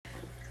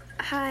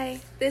Hi,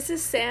 this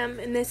is Sam,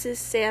 and this is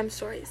Sam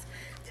Stories.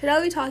 Today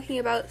I'll be talking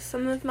about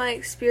some of my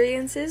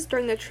experiences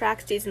during the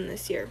track season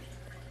this year.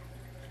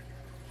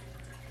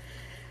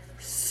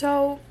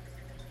 So,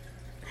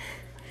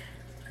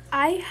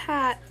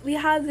 we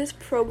had this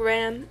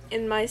program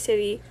in my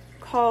city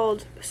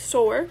called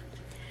SOAR.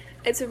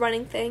 It's a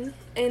running thing,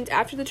 and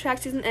after the track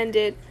season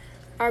ended,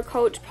 our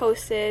coach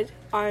posted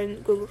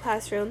on Google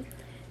Classroom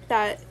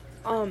that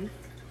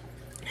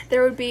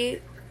there would be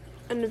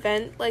an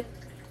event,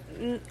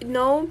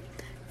 no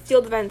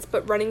field events,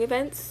 but running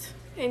events,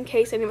 in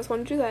case any of us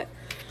wanted to do that.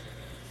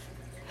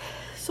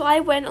 So I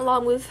went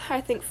along with,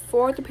 I think,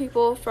 4 other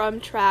people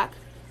from track,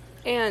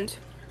 and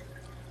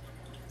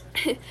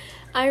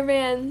I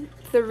ran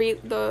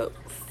the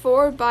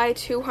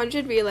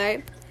 4x200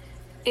 relay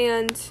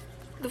and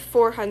the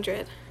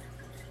 400.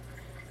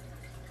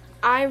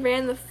 I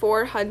ran the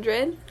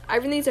 400. I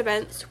ran these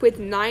events with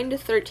 9 to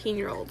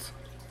 13-year-olds.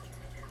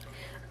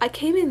 I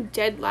came in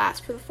dead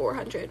last for the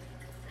 400.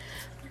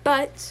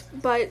 But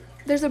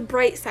there's a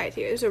bright side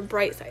here.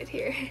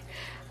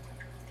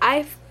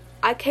 I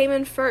came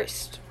in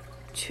first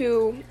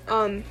for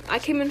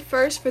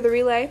the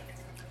relay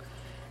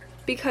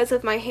because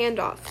of my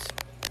handoffs.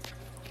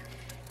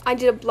 I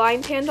did a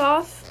blind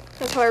handoff.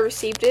 That's how I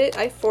received it.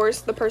 I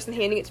forced the person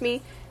handing it to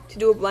me to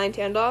do a blind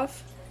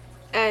handoff,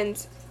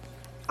 and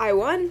I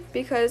won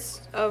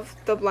because of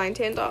the blind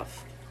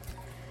handoff.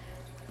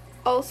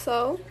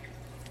 Also,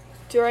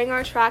 during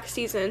our track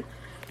season,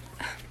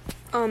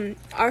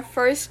 our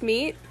first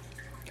meet,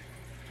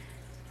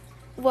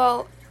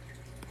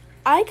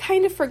 I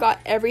kind of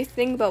forgot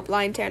everything about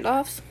blind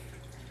handoffs,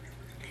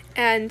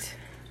 and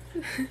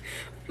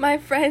my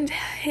friend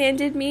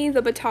handed me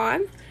the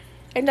baton,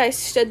 and I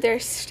stood there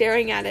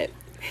staring at it.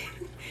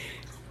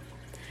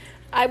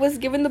 I was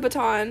given the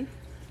baton.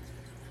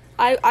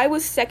 I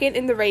was second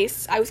in the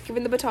race. I was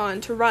given the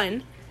baton to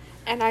run,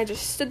 and I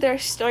just stood there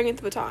staring at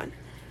the baton.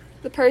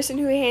 The person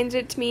who handed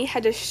it to me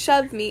had to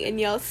shove me and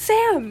yell,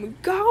 "Sam,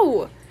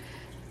 go!"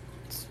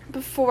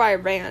 before I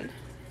ran.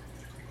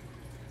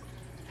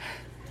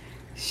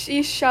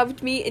 She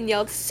shoved me and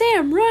yelled,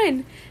 "Sam,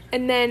 run!"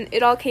 And then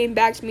it all came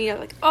back to me. I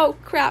was like, "Oh,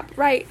 crap,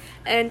 right."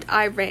 And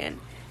I ran.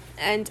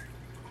 And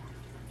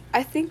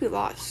I think we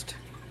lost.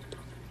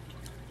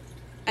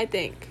 I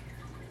think.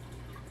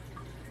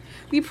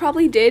 We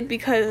probably did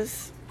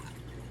because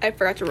I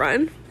forgot to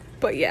run.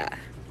 But yeah.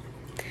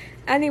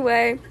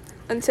 Anyway,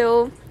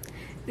 until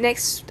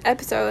next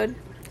episode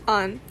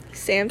on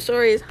Sam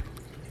Stories.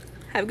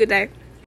 Have a good day.